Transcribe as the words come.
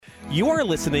You are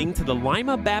listening to the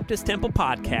Lima Baptist Temple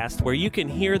podcast, where you can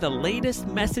hear the latest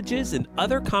messages and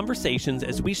other conversations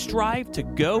as we strive to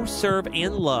go, serve,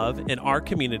 and love in our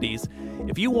communities.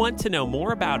 If you want to know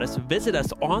more about us, visit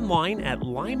us online at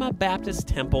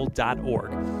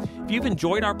limabaptisttemple.org. If you've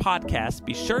enjoyed our podcast,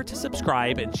 be sure to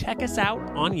subscribe and check us out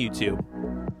on YouTube.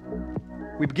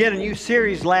 We began a new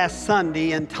series last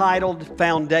Sunday entitled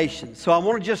Foundation. So I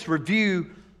want to just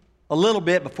review a little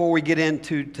bit before we get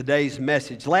into today's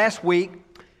message. Last week,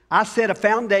 I said a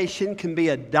foundation can be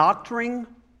a doctrine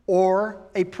or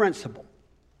a principle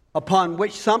upon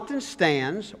which something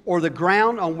stands, or the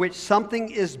ground on which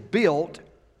something is built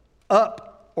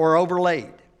up or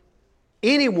overlaid.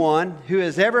 Anyone who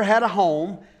has ever had a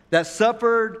home that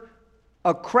suffered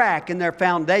a crack in their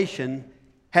foundation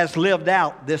has lived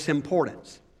out this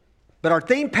importance. But our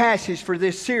theme passage for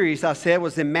this series, I said,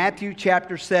 was in Matthew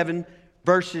chapter 7,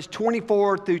 verses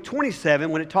 24 through 27,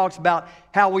 when it talks about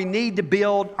how we need to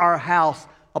build our house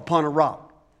upon a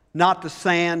rock. Not the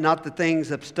sand, not the things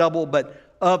of stubble, but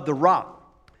of the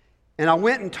rock. And I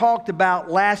went and talked about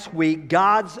last week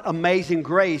God's amazing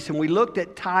grace, and we looked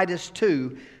at Titus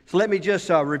 2. So let me just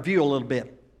review a little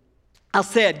bit. I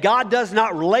said God does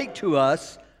not relate to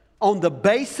us on the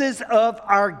basis of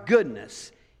our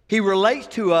goodness. He relates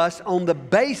to us on the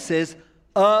basis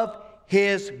of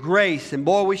His grace. And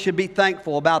boy, we should be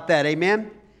thankful about that.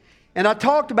 Amen? And I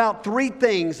talked about three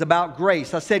things about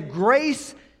grace. I said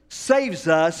grace saves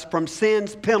us from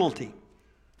sin's penalty.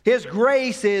 His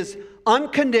grace is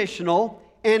unconditional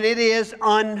and it is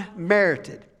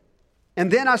unmerited. And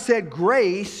then I said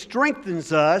grace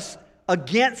strengthens us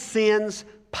against sin's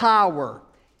power.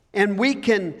 And we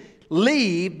can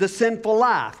leave the sinful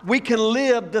life. We can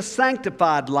live the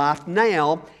sanctified life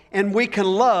now, and we can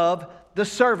love the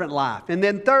servant life. And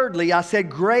then thirdly, I said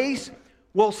grace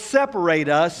will separate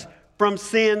us from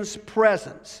sin's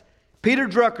presence. Peter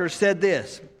Drucker said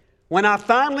this: "When I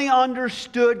finally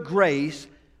understood grace,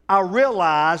 I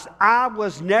realized I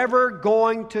was never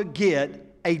going to get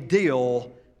a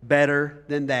deal better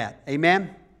than that."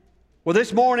 Amen? Well,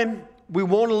 this morning, we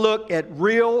want to look at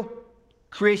real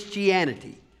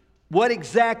Christianity. What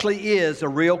exactly is a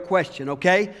real question,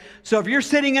 okay? So if you're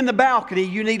sitting in the balcony,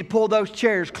 you need to pull those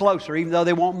chairs closer, even though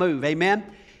they won't move, amen?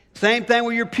 Same thing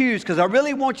with your pews, because I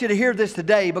really want you to hear this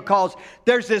today, because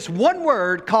there's this one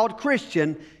word called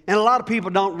Christian, and a lot of people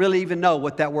don't really even know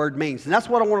what that word means. And that's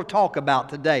what I want to talk about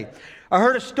today. I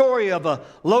heard a story of a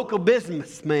local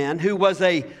businessman who was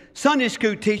a Sunday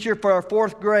school teacher for a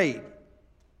fourth grade.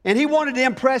 And he wanted to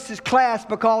impress his class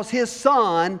because his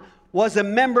son was a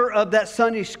member of that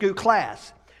Sunday school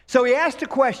class. So he asked a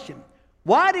question: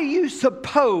 "Why do you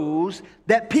suppose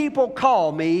that people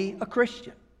call me a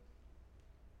Christian?"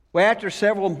 Well, after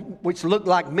several, which looked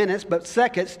like minutes, but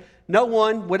seconds, no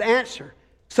one would answer.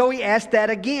 So he asked that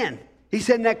again. He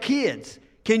said, "Now kids,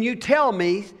 can you tell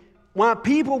me why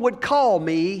people would call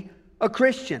me a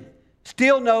Christian?"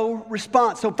 Still no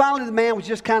response. So finally the man was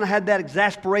just kind of had that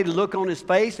exasperated look on his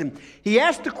face, and he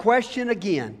asked the question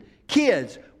again: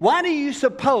 "Kids, why do you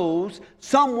suppose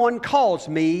someone calls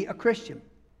me a Christian?"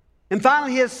 And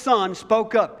finally his son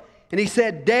spoke up and he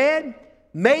said, "Dad,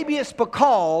 maybe it's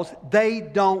because they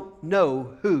don't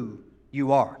know who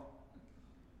you are."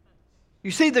 You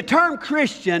see, the term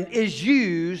Christian is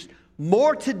used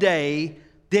more today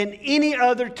than any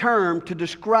other term to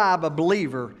describe a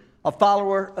believer, a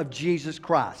follower of Jesus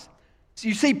Christ. So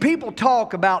you see, people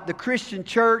talk about the Christian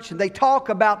church and they talk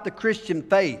about the Christian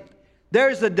faith.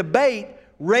 There's a debate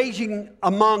raging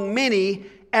among many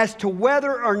as to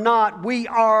whether or not we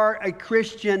are a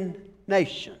Christian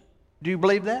nation. Do you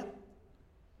believe that?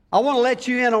 I want to let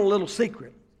you in on a little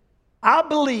secret. I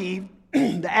believe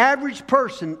the average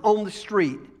person on the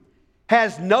street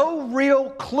has no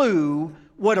real clue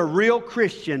what a real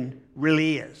Christian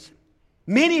really is.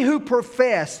 Many who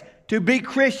profess to be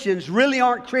Christians really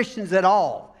aren't Christians at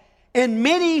all. And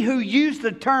many who use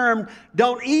the term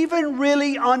don't even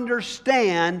really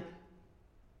understand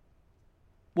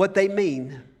what they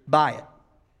mean by it.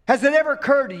 Has it ever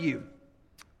occurred to you,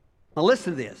 now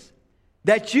listen to this,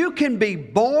 that you can be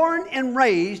born and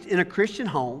raised in a Christian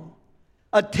home,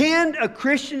 attend a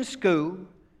Christian school,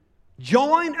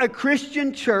 join a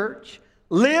Christian church,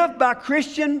 live by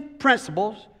Christian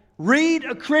principles, read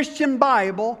a Christian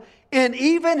Bible, and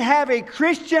even have a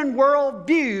Christian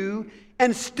worldview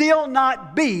and still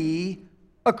not be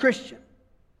a Christian?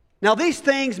 Now, these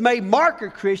things may mark a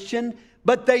Christian,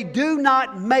 but they do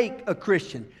not make a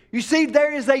Christian. You see,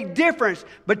 there is a difference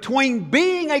between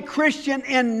being a Christian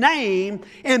in name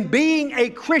and being a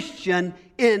Christian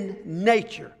in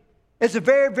nature. It's a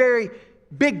very, very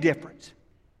big difference.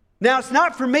 Now, it's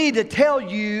not for me to tell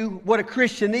you what a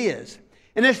Christian is.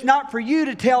 And it's not for you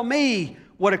to tell me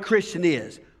what a Christian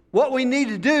is. What we need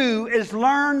to do is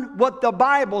learn what the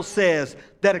Bible says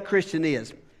that a Christian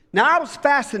is. Now, I was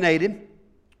fascinated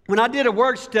when I did a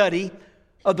word study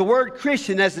of the word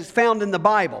Christian as it's found in the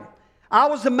Bible. I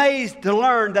was amazed to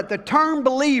learn that the term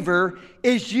believer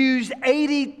is used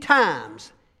 80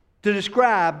 times to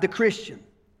describe the Christian.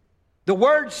 The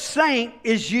word saint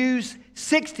is used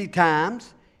 60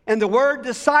 times, and the word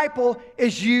disciple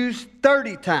is used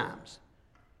 30 times.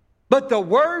 But the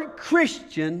word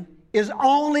Christian is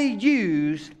only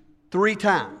used 3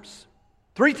 times.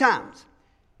 3 times.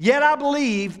 Yet I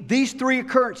believe these 3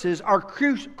 occurrences are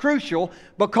crucial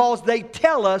because they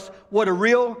tell us what a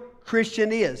real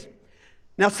Christian is.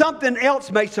 Now, something else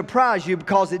may surprise you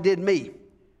because it did me.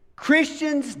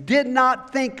 Christians did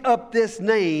not think up this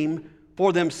name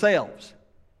for themselves.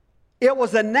 It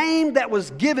was a name that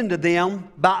was given to them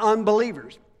by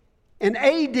unbelievers. In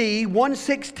AD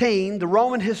 116, the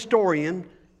Roman historian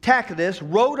Tacitus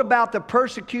wrote about the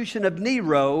persecution of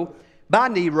Nero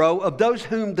of those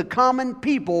whom the common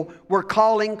people were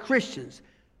calling Christians.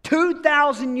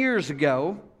 2,000 years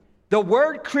ago, the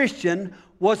word Christian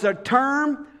was a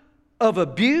term of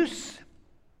abuse,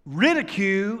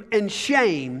 ridicule, and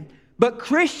shame. But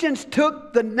Christians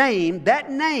took that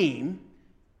name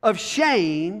of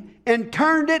shame, and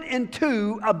turned it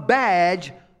into a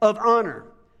badge of honor.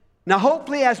 Now,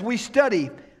 hopefully, as we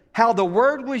study how the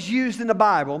word was used in the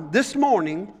Bible this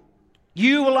morning,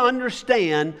 you will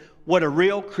understand what a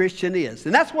real Christian is.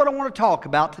 And that's what I want to talk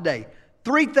about today.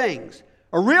 3 things.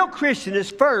 A real Christian is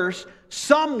first,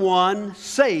 someone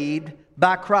saved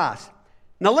by Christ.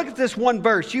 Now look at this one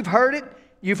verse. You've heard it.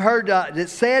 You've heard it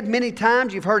said many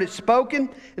times. You've heard it spoken.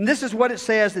 And this is what it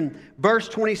says in verse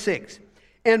 26.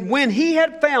 And when he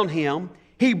had found him,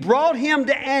 he brought him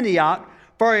to Antioch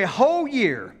for a whole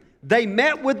year. They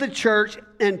met with the church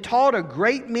and taught a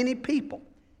great many people.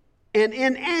 And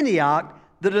in Antioch,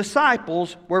 the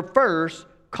disciples were first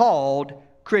called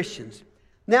Christians.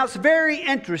 Now, it's very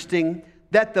interesting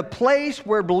that the place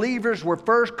where believers were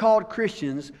first called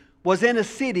Christians was in a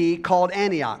city called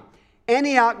Antioch.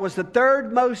 Antioch was the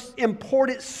 3rd most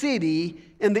important city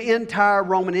in the entire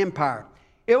Roman Empire.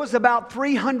 It was about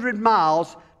 300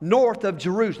 miles north of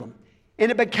Jerusalem.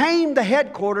 And it became the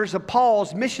headquarters of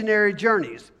Paul's missionary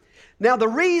journeys. Now, the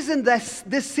reason that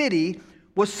this city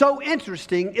was so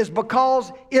interesting is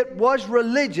because it was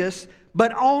religious,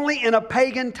 but only in a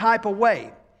pagan type of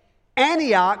way.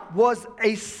 Antioch was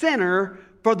a center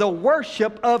for the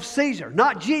worship of Caesar,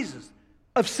 not Jesus,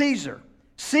 of Caesar.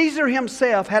 Caesar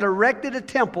himself had erected a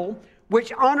temple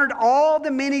which honored all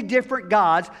the many different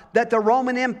gods that the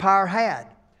Roman Empire had.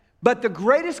 But the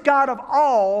greatest god of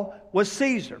all was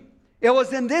Caesar. It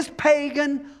was in this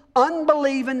pagan,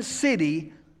 unbelieving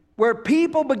city where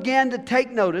people began to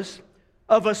take notice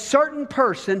of a certain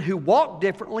person who walked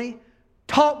differently,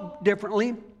 talked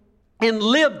differently, and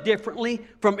lived differently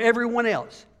from everyone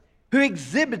else, who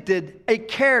exhibited a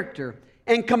character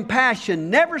and compassion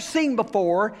never seen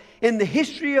before in the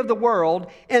history of the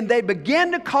world, and they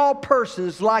began to call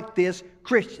persons like this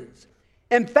Christians.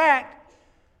 In fact,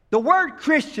 the word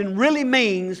Christian really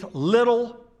means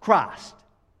little Christ.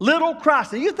 Little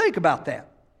Christ. Now you think about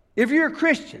that. If you're a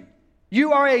Christian,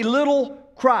 you are a little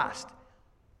Christ.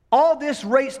 All this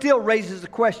still raises the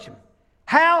question,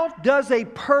 how does a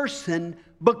person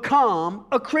become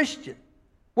a Christian?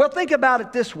 Well, think about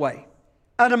it this way.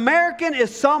 An American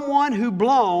is someone who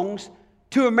belongs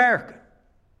to America.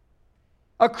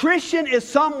 A Christian is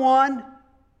someone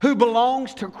who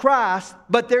belongs to Christ,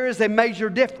 but there is a major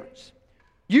difference.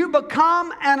 You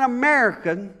become an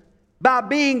American by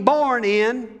being born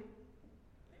in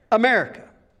America.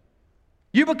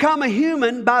 You become a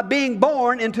human by being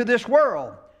born into this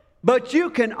world. But you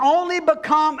can only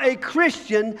become a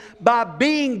Christian by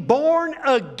being born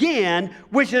again,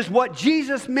 which is what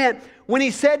Jesus meant when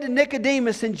he said to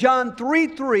Nicodemus in John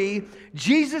 3:3,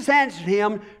 Jesus answered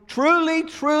him, "Truly,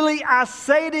 truly, I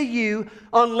say to you,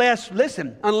 unless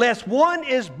one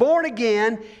is born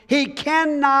again, he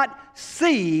cannot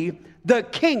see the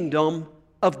kingdom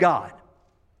of God."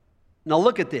 Now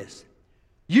look at this.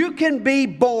 You can be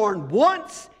born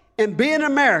once and be an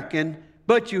American,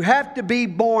 but you have to be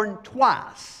born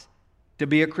twice to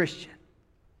be a Christian.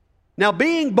 Now,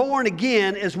 being born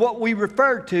again is what we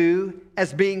refer to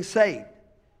as being saved.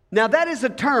 Now, that is a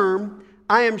term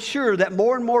I am sure that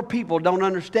more and more people don't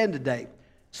understand today.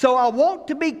 So I want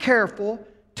to be careful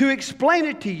to explain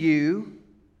it to you,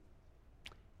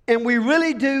 and we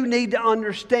really do need to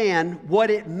understand what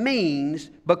it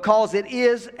means because it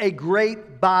is a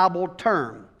great Bible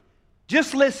term.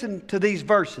 Just listen to these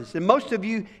verses. And most of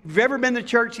you, if you've ever been to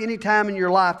church any time in your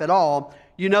life at all,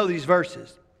 you know these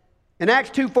verses. In Acts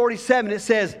 2:47, it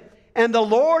says, "And the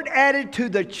Lord added to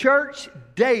the church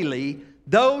daily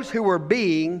those who were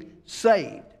being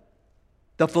saved."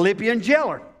 The Philippian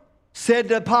jailer said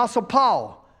to Apostle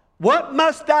Paul, "What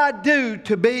must I do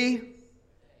to be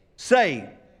saved?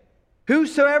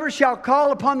 Whosoever shall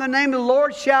call upon the name of the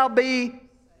Lord shall be."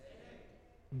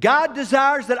 God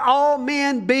desires that all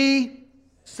men be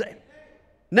saved.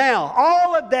 Now,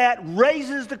 all of that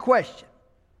raises the question,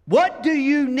 what do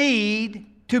you need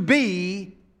to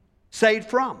be saved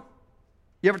from?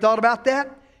 You ever thought about that?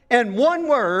 And one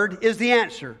word is the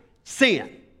answer: sin.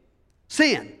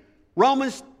 Sin.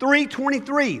 Romans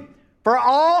 3:23. "For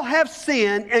all have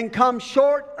sinned and come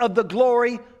short of the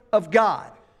glory of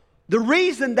God." The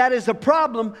reason that is a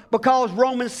problem, because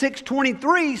Romans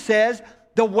 6:23 says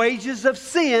the wages of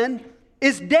sin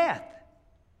is death.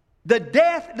 The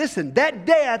death, listen, that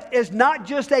death is not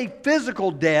just a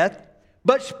physical death,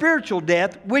 but spiritual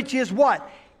death, which is what?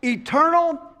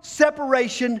 Eternal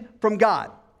separation from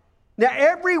God. Now,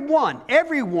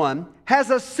 everyone has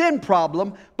a sin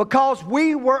problem because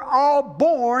we were all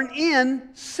born in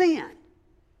sin.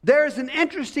 There's an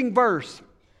interesting verse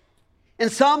in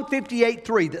Psalm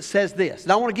 58:3 that says this,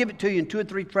 and I want to give it to you in 2 or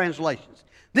 3 translations.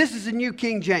 This is the New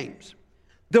King James.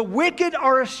 "The wicked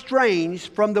are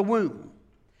estranged from the womb.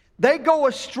 They go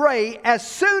astray as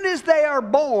soon as they are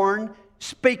born,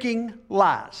 speaking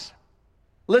lies."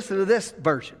 Listen to this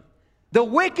version. "The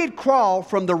wicked crawl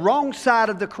from the wrong side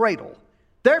of the cradle.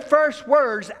 Their first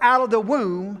words out of the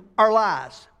womb are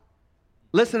lies."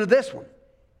 Listen to this one.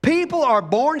 "People are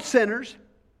born sinners.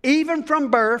 Even from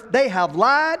birth, they have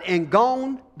lied and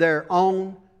gone their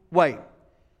own way."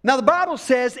 Now, the Bible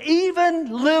says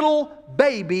even little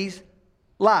babies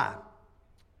lie.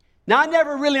 Now, I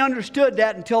never really understood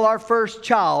that until our first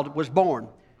child was born.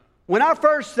 When our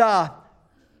first daughter,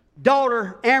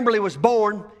 Amberly, was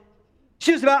born,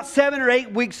 she was about 7 or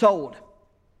 8 weeks old.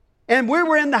 And we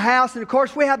were in the house, and of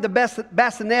course, we have the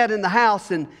bassinet in the house.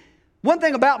 And one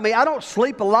thing about me, I don't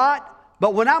sleep a lot.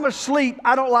 But when I'm asleep,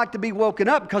 I don't like to be woken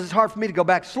up because it's hard for me to go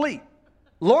back to sleep.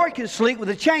 Lori can sleep with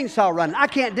a chainsaw running. I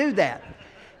can't do that.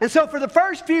 And so for the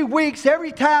first few weeks,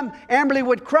 every time Amberly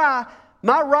would cry,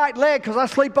 my right leg, because I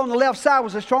sleep on the left side,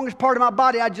 was the strongest part of my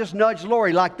body. I'd just nudge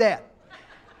Lori like that.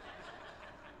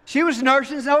 She was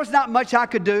nursing, so there was not much I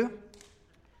could do.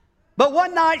 But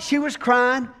one night she was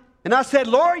crying, and I said,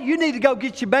 "Lori, you need to go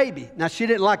get your baby." Now, she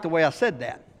didn't like the way I said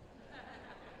that.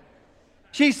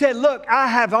 She said, "Look, I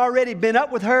have already been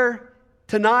up with her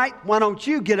tonight. Why don't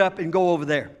you get up and go over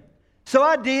there?" So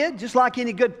I did, just like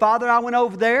any good father. I went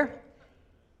over there,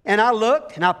 and I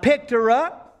looked, and I picked her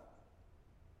up,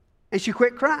 and she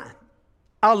quit crying.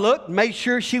 I looked, made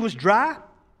sure she was dry,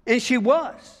 and she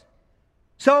was.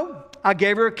 So I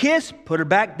gave her a kiss, put her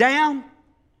back down.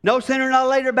 No sooner than I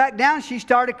laid her back down, she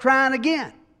started crying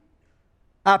again.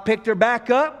 I picked her back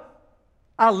up.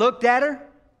 I looked at her.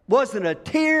 Wasn't a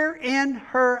tear in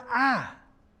her eye.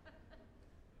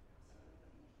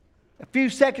 A few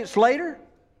seconds later,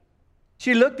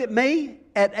 she looked at me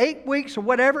at 8 weeks or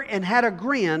whatever and had a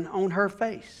grin on her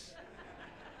face.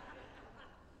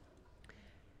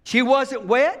 She wasn't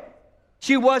wet.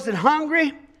 She wasn't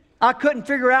hungry. I couldn't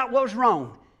figure out what was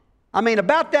wrong.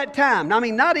 About that time,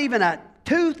 not even a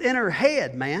tooth in her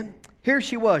head, man. Here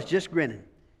she was, just grinning.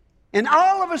 And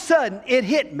all of a sudden, it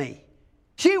hit me.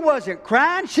 She wasn't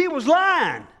crying, she was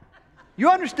lying. You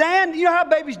understand? You know how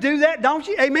babies do that, don't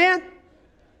you? Amen?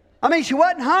 She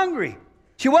wasn't hungry.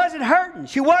 She wasn't hurting.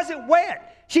 She wasn't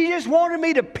wet. She just wanted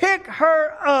me to pick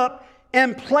her up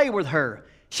and play with her.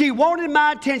 She wanted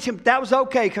my attention, but that was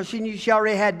okay because she knew she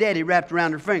already had Daddy wrapped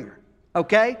around her finger.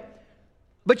 Okay?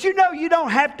 But you know you don't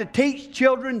have to teach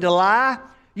children to lie.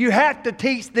 You have to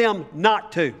teach them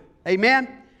not to. Amen?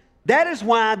 That is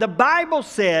why the Bible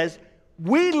says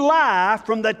we lie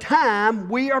from the time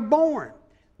we are born.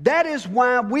 That is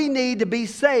why we need to be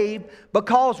saved,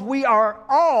 because we are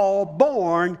all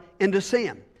born into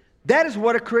sin. That is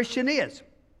what a Christian is.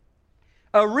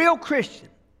 A real Christian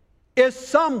is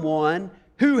someone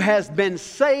who has been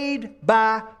saved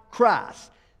by Christ.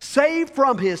 Saved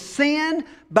from his sin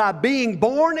by being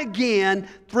born again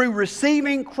through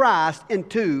receiving Christ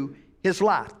into his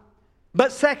life.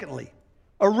 But secondly,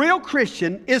 a real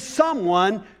Christian is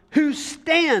someone who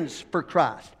stands for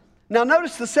Christ. Now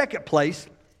notice the second place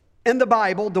in the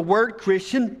Bible the word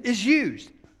Christian is used.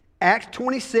 Acts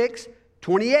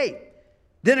 26:28.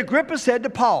 Then Agrippa said to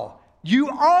Paul, "You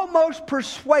almost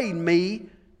persuade me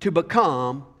to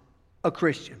become a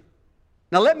Christian."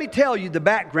 Now let me tell you the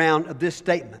background of this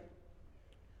statement.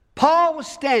 Paul was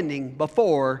standing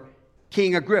before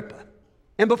King Agrippa.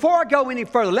 And before I go any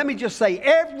further, let me just say,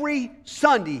 every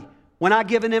Sunday when I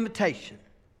give an invitation,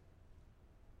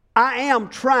 I am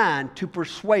trying to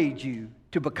persuade you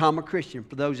to become a Christian,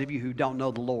 for those of you who don't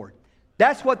know the Lord.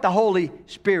 That's what the Holy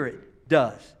Spirit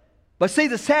does. But see,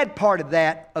 the sad part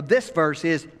of this verse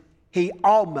is he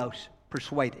almost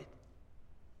persuaded.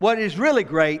 What is really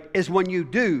great is when you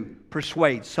do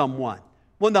persuade someone.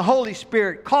 When the Holy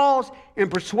Spirit calls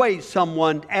and persuades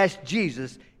someone to ask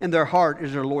Jesus in their heart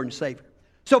as their Lord and Savior.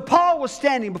 So Paul was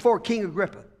standing before King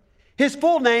Agrippa. His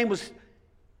full name was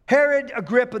Herod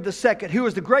Agrippa II, who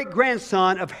was the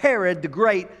great-grandson of Herod the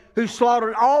Great, who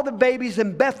slaughtered all the babies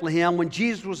in Bethlehem when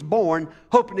Jesus was born,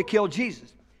 hoping to kill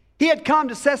Jesus. He had come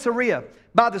to Caesarea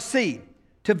by the sea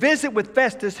to visit with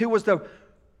Festus, who was the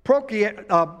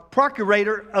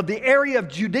procurator of the area of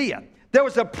Judea. There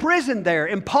was a prison there,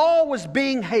 and Paul was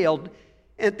being held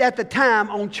at the time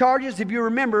on charges, if you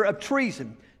remember, of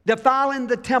treason, defiling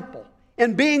the temple,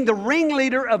 and being the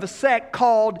ringleader of a sect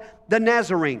called the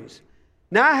Nazarenes.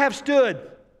 Now, I have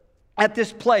stood at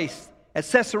this place at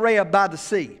Caesarea by the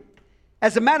sea.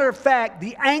 As a matter of fact,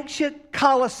 the ancient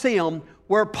Colosseum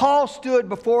where Paul stood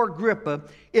before Agrippa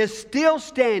is still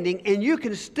standing, and you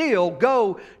can still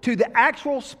go to the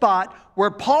actual spot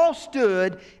where Paul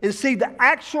stood and see the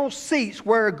actual seats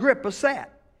where Agrippa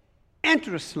sat.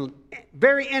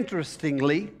 Very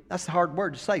interestingly, that's a hard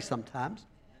word to say sometimes,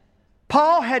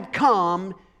 Paul had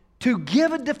come to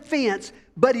give a defense,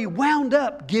 but he wound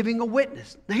up giving a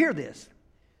witness. Now hear this.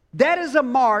 That is a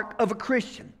mark of a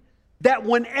Christian, that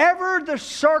whenever the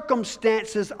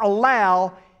circumstances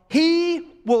allow, he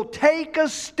will take a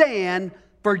stand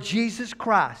for Jesus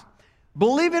Christ.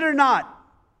 Believe it or not,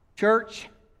 church,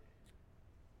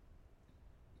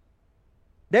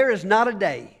 there is not a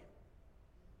day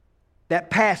that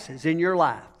passes in your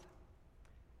life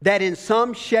that in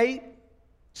some shape,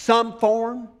 some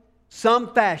form,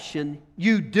 some fashion,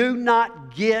 you do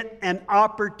not get an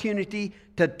opportunity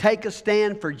to take a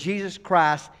stand for Jesus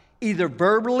Christ, either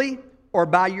verbally or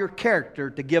by your character,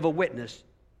 to give a witness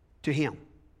to Him.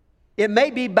 It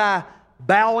may be by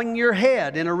bowing your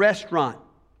head in a restaurant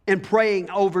and praying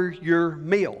over your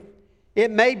meal.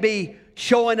 It may be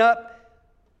showing up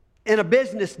in a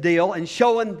business deal and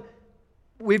showing,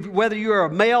 whether you're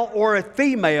a male or a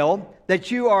female,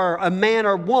 that you are a man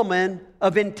or woman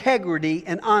of integrity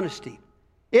and honesty.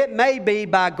 It may be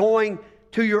by going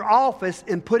to your office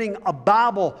and putting a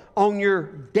Bible on your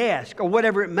desk or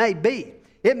whatever it may be.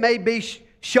 It may be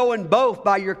showing both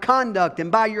by your conduct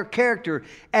and by your character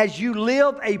as you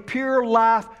live a pure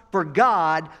life for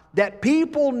God, that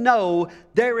people know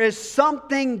there is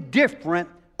something different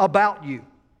about you.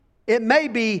 It may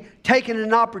be taking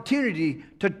an opportunity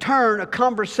to turn a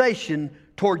conversation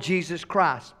toward Jesus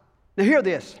Christ. Now hear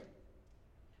this.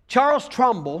 Charles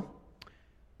Trumbull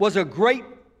was a great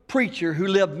preacher who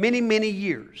lived many, many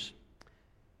years.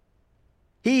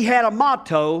 He had a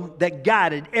motto that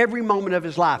guided every moment of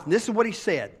his life. And this is what he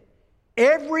said.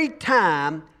 Every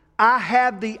time I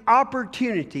have the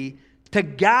opportunity to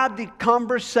guide the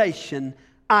conversation,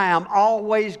 I am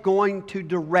always going to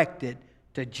direct it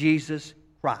to Jesus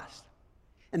Christ.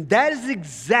 And that is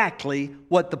exactly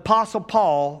what the Apostle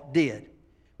Paul did.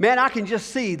 Man, I can just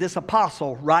see this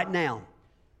apostle right now,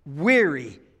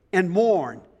 weary and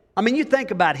worn. I mean, you think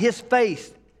about his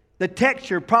face, the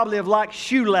texture probably of like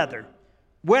shoe leather,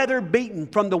 weather beaten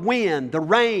from the wind, the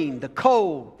rain, the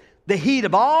cold, the heat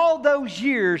of all those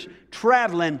years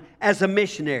traveling as a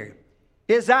missionary.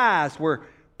 His eyes were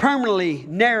permanently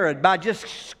narrowed by just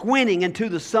squinting into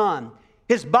the sun.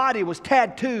 His body was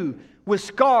tattooed with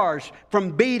scars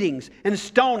from beatings and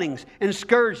stonings and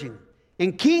scourging.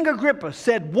 And King Agrippa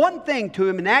said one thing to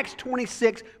him in Acts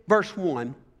 26, verse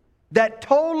 1, that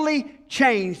totally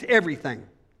changed everything.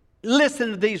 Listen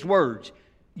to these words.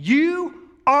 You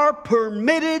are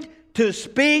permitted to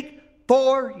speak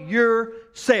for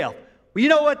yourself. Well, you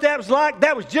know what that was like?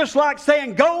 That was just like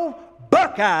saying, go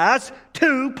Buckeyes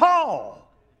to Paul.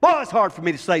 Boy, it's hard for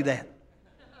me to say that.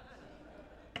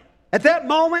 At that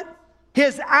moment,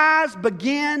 his eyes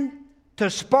began to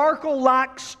sparkle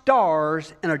like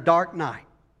stars in a dark night.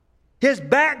 His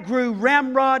back grew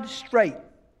ramrod straight.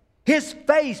 His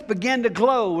face began to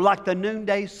glow like the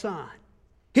noonday sun.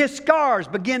 His scars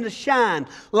began to shine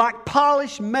like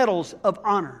polished metals of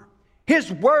honor.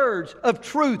 His words of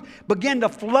truth began to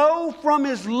flow from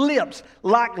his lips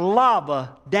like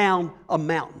lava down a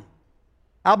mountain.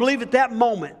 I believe at that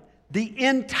moment, the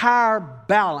entire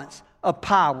balance of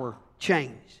power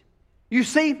changed. You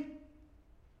see,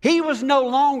 He was no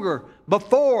longer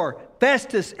before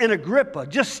Festus and Agrippa,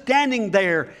 just standing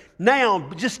there now,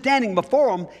 just standing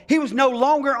before them. He was no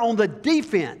longer on the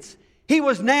defense. He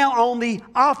was now on the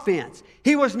offense.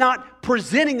 He was not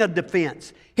presenting a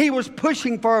defense. He was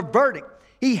pushing for a verdict.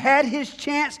 He had his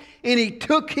chance and he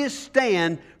took his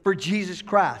stand for Jesus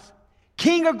Christ.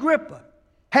 King Agrippa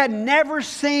had never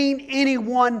seen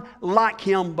anyone like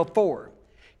him before.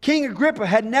 King Agrippa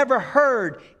had never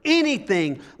heard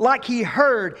anything like he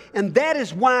heard, and that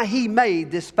is why he made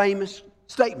this famous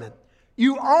statement.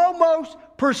 You almost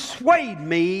persuade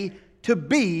me to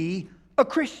be a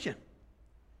Christian.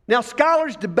 Now,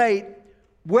 scholars debate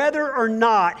whether or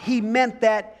not he meant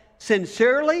that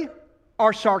sincerely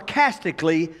or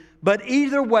sarcastically, but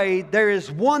either way, there is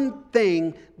one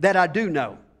thing that I do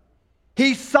know.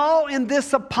 He saw in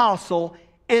this apostle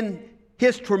and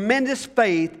his tremendous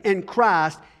faith in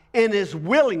Christ and his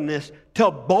willingness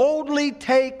to boldly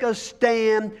take a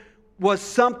stand was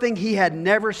something he had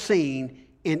never seen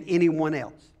in anyone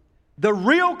else. The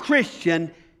real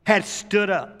Christian had stood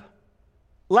up.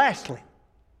 Lastly,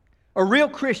 a real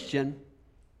Christian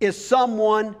is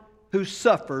someone who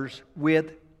suffers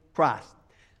with Christ.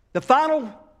 The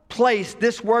final place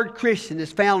this word Christian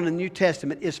is found in the New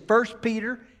Testament is 1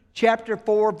 Peter chapter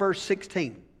 4, verse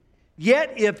 16.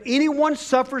 Yet if anyone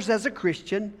suffers as a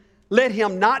Christian, let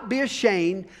him not be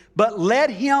ashamed, but let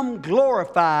him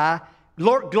glorify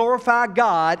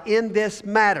God in this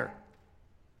matter.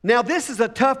 Now, this is a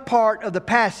tough part of the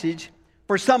passage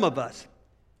for some of us,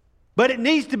 but it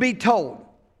needs to be told.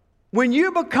 When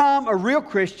you become a real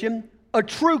Christian, a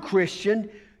true Christian,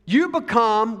 you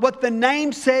become what the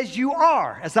name says you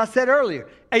are. As I said earlier,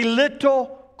 a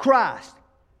little Christ.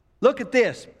 Look at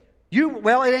this.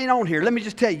 Well, it ain't on here. Let me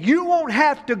just tell you, you won't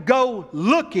have to go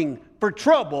looking for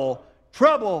trouble.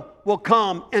 Trouble will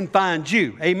come and find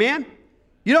you. Amen?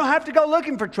 You don't have to go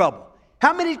looking for trouble.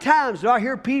 How many times do I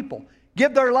hear people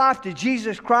give their life to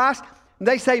Jesus Christ and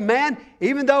they say, man,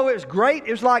 even though it was great,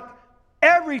 it was like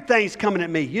everything's coming at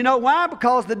me. You know why?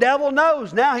 Because the devil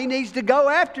knows now he needs to go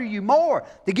after you more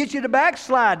to get you to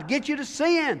backslide, to get you to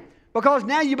sin, because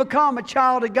now you become a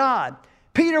child of God.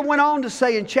 Peter went on to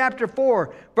say in chapter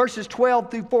 4, verses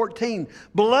 12 through 14,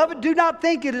 Beloved, do not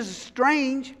think it is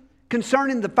strange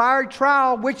concerning the fiery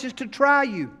trial which is to try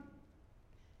you,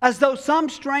 as though some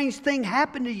strange thing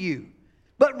happened to you.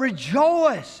 But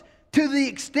rejoice to the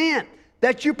extent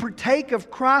that you partake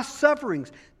of Christ's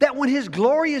sufferings, that when His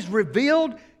glory is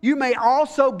revealed, you may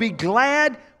also be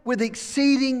glad with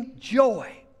exceeding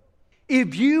joy.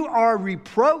 If you are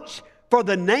reproached for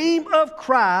the name of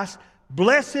Christ,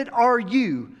 blessed are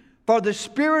you, for the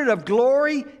Spirit of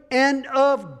glory and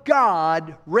of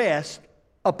God rests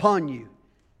upon you.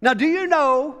 Now, do you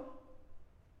know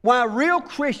why real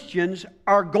Christians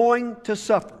are going to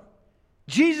suffer?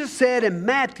 Jesus said in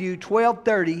Matthew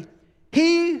 12:30,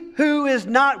 He who is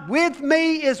not with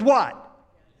me is what?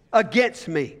 Against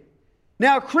me.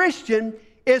 Now, a Christian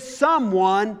is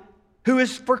someone who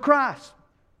is for Christ.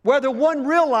 Whether one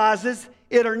realizes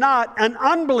it or not, an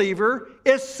unbeliever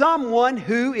is someone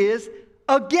who is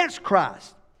against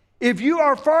Christ. If you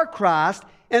are for Christ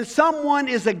and someone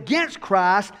is against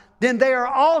Christ, then they are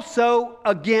also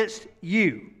against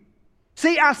you.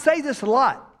 See, I say this a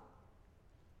lot.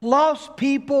 Lost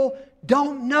people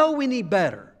don't know any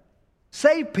better.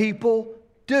 Saved people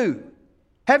do.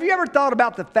 Have you ever thought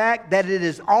about the fact that it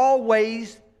is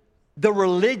always the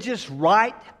religious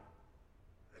right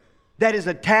that is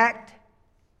attacked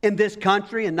in this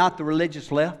country and not the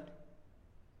religious left?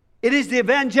 It is the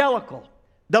evangelical,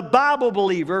 the Bible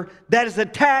believer that is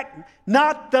attacked,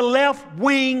 not the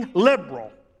left-wing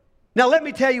liberal. Now let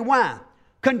me tell you why.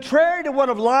 Contrary to what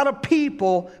a lot of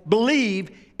people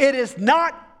believe, it is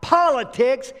not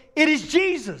politics, it is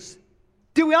Jesus.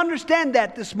 Do we understand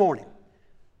that this morning?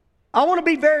 I want to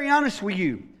be very honest with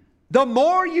you. The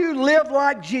more you live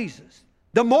like Jesus,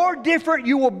 the more different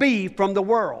you will be from the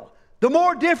world. The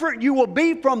more different you will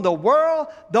be from the world,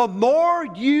 the more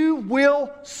you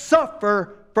will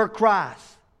suffer for Christ.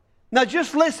 Now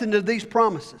just listen to these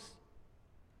promises.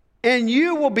 And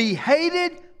you will be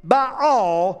hated by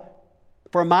all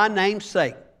for my name's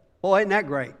sake. Boy, isn't that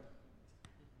great?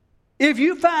 If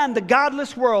you find the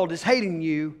godless world is hating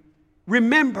you,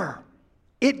 remember,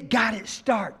 it got its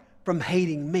start from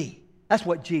hating me. That's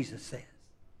what Jesus says.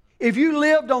 If you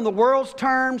lived on the world's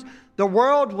terms, the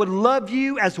world would love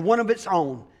you as one of its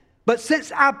own. But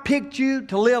since I picked you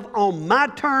to live on my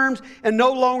terms and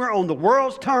no longer on the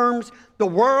world's terms, the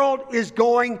world is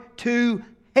going to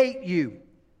hate you.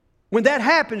 When that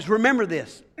happens, remember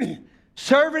this.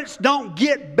 Servants don't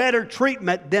get better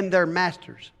treatment than their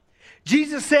masters.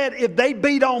 Jesus said, if they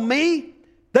beat on me,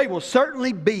 they will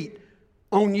certainly beat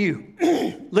on you.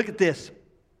 Look at this.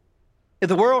 If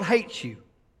the world hates you,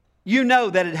 you know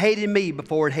that it hated me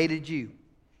before it hated you.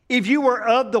 If you were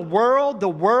of the world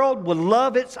would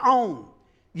love its own.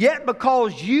 Yet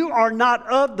because you are not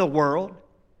of the world,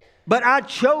 but I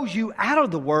chose you out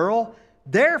of the world,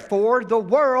 therefore the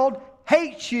world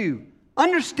hates you.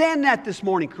 Understand that this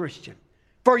morning, Christian.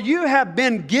 For you have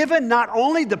been given not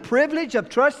only the privilege of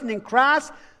trusting in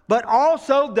Christ, but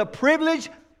also the privilege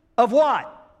of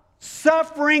what?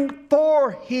 Suffering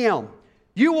for Him.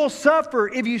 You will suffer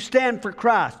if you stand for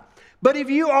Christ. But if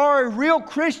you are a real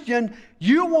Christian,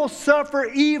 you will suffer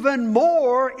even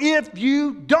more if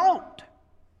you don't.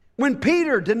 When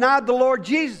Peter denied the Lord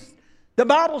Jesus, the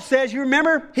Bible says, you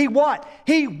remember, he what?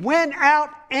 He went out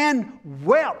and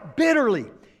wept bitterly.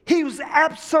 He was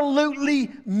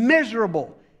absolutely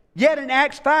miserable. Yet in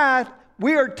Acts 5,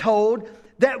 we are told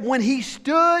that when he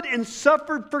stood and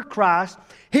suffered for Christ,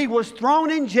 he was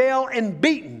thrown in jail and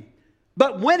beaten.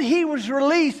 But when he was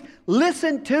released,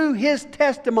 listen to his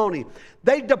testimony.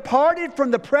 They departed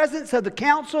from the presence of the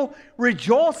council,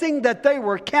 rejoicing that they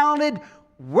were counted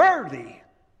worthy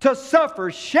to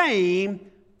suffer shame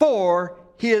for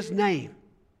his name.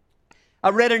 I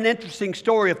read an interesting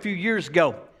story a few years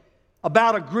ago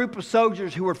about a group of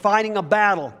soldiers who were fighting a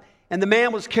battle, and the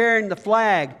man was carrying the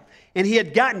flag, and he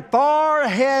had gotten far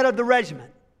ahead of the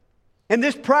regiment. And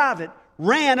this private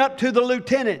ran up to the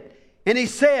lieutenant, and he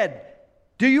said,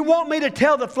 "Do you want me to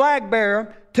tell the flag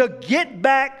bearer to get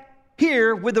back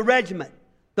here with the regiment?"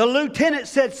 The lieutenant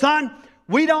said, "Son,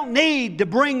 we don't need to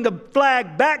bring the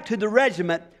flag back to the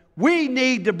regiment. We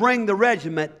need to bring the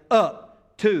regiment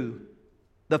up to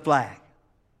the flag."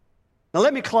 Now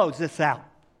let me close this out.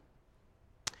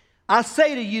 I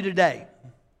say to you today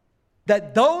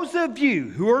that those of you,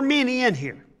 who are many in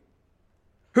here,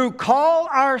 who call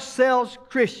ourselves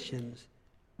Christians,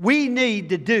 we need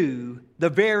to do the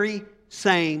very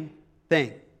same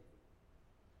thing.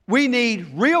 We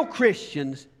need real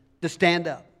Christians to stand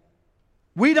up.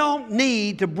 We don't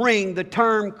need to bring the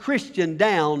term Christian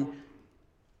down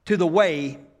to the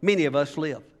way many of us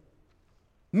live.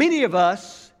 Many of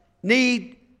us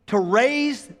need to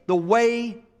raise the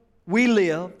way we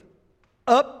live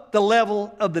up the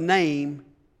level of the name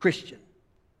Christian.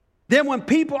 Then when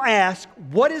people ask,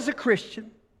 what is a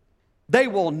Christian? They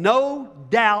will no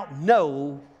doubt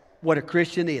know what a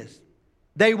Christian is.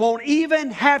 They won't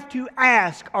even have to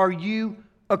ask, are you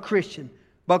a Christian?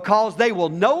 Because they will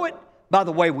know it by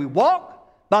the way we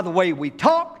walk, by the way we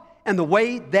talk, and the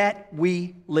way that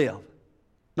we live.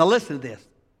 Now listen to this.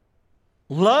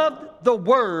 Love the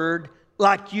Word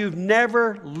like you've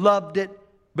never loved it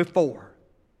before.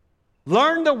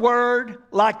 Learn the Word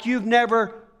like you've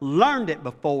never learned it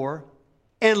before.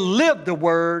 And live the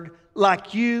Word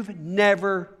like you've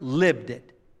never lived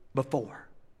it before.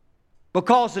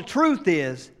 Because the truth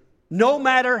is, no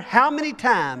matter how many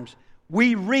times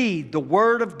we read the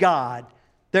Word of God,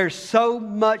 there's so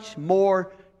much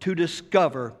more to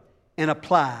discover and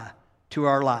apply to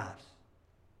our lives.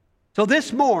 So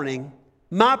this morning,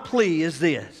 my plea is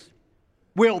this.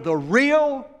 Will the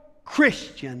real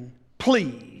Christian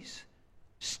please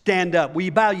stand up? Will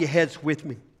you bow your heads with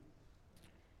me?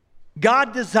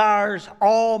 God desires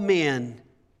all men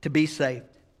to be saved.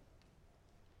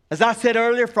 As I said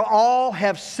earlier, for all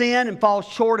have sinned and fall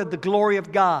short of the glory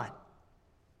of God.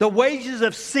 The wages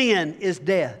of sin is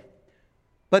death.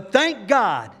 But thank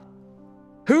God,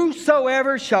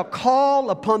 whosoever shall call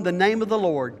upon the name of the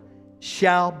Lord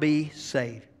shall be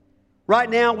saved. Right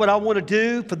now, what I want to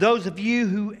do, for those of you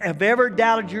who have ever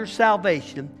doubted your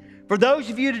salvation, for those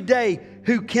of you today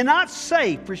who cannot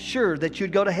say for sure that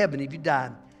you'd go to heaven if you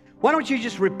died, why don't you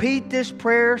just repeat this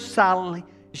prayer silently?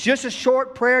 It's just a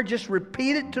short prayer. Just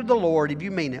repeat it to the Lord if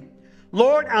you mean it.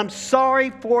 Lord, I'm sorry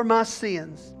for my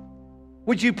sins.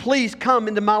 Would you please come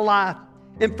into my life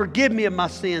and forgive me of my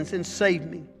sins and save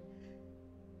me?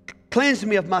 Cleanse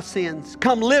me of my sins.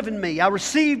 Come live in me. I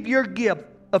receive your gift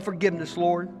of forgiveness,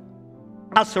 Lord.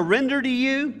 I surrender to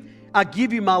you. I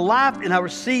give you my life and I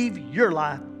receive your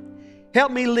life.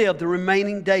 Help me live the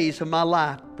remaining days of my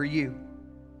life for you.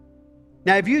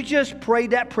 Now, if you just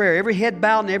prayed that prayer, every head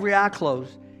bowed and every eye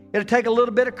closed, it'll take a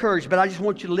little bit of courage, but I just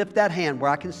want you to lift that hand where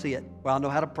I can see it, where I know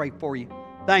how to pray for you.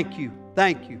 Thank you.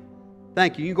 Thank you.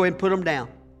 Thank you. You can go ahead and put them down.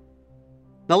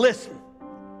 Now listen,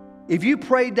 if you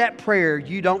prayed that prayer,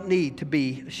 you don't need to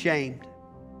be ashamed.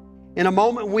 In a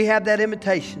moment when we have that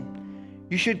invitation,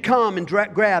 you should come and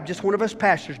grab just one of us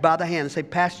pastors by the hand and say,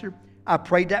 Pastor, I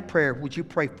prayed that prayer. Would you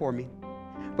pray for me?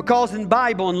 Because in the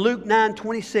Bible, in Luke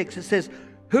 9:26, it says,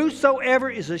 whosoever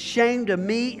is ashamed of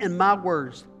me and my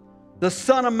words, The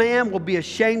Son of Man will be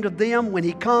ashamed of them when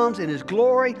he comes in his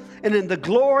glory and in the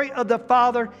glory of the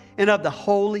Father and of the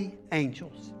holy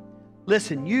angels.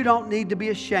 Listen, you don't need to be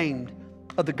ashamed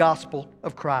of the gospel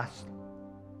of Christ.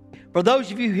 For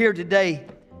those of you here today,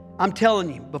 I'm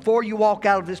telling you, before you walk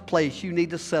out of this place, you need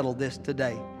to settle this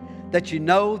today. That you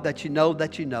know that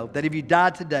if you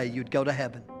died today, you'd go to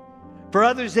heaven. For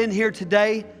others in here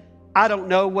today, I don't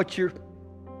know what you're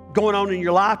going on in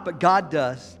your life, but God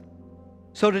does.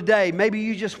 So today, maybe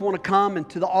you just want to come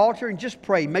into the altar and just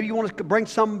pray. Maybe you want to bring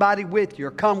somebody with you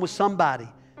or come with somebody.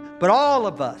 But all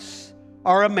of us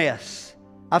are a mess.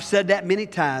 I've said that many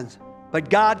times. But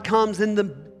God comes in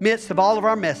the midst of all of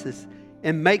our messes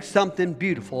and makes something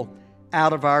beautiful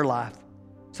out of our life.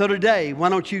 So today, why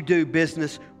don't you do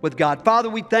business with God? Father,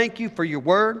 we thank you for your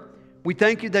word. We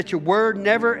thank you that your word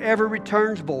never, ever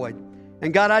returns void.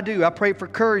 And God, I pray for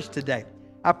courage today.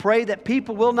 I pray that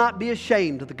people will not be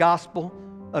ashamed of the gospel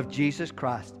of Jesus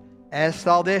Christ. Ask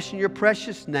all this in your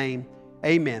precious name.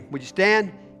 Amen. Would you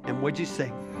stand and would you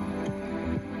sing?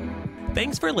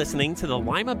 Thanks for listening to the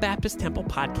Lima Baptist Temple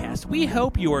podcast. We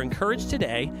hope you are encouraged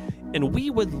today, and we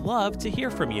would love to hear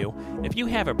from you. If you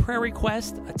have a prayer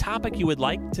request, a topic you would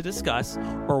like to discuss,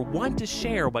 or want to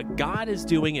share what God is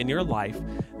doing in your life,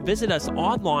 visit us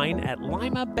online at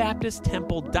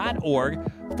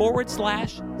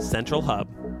limabaptisttemple.org/Central Hub.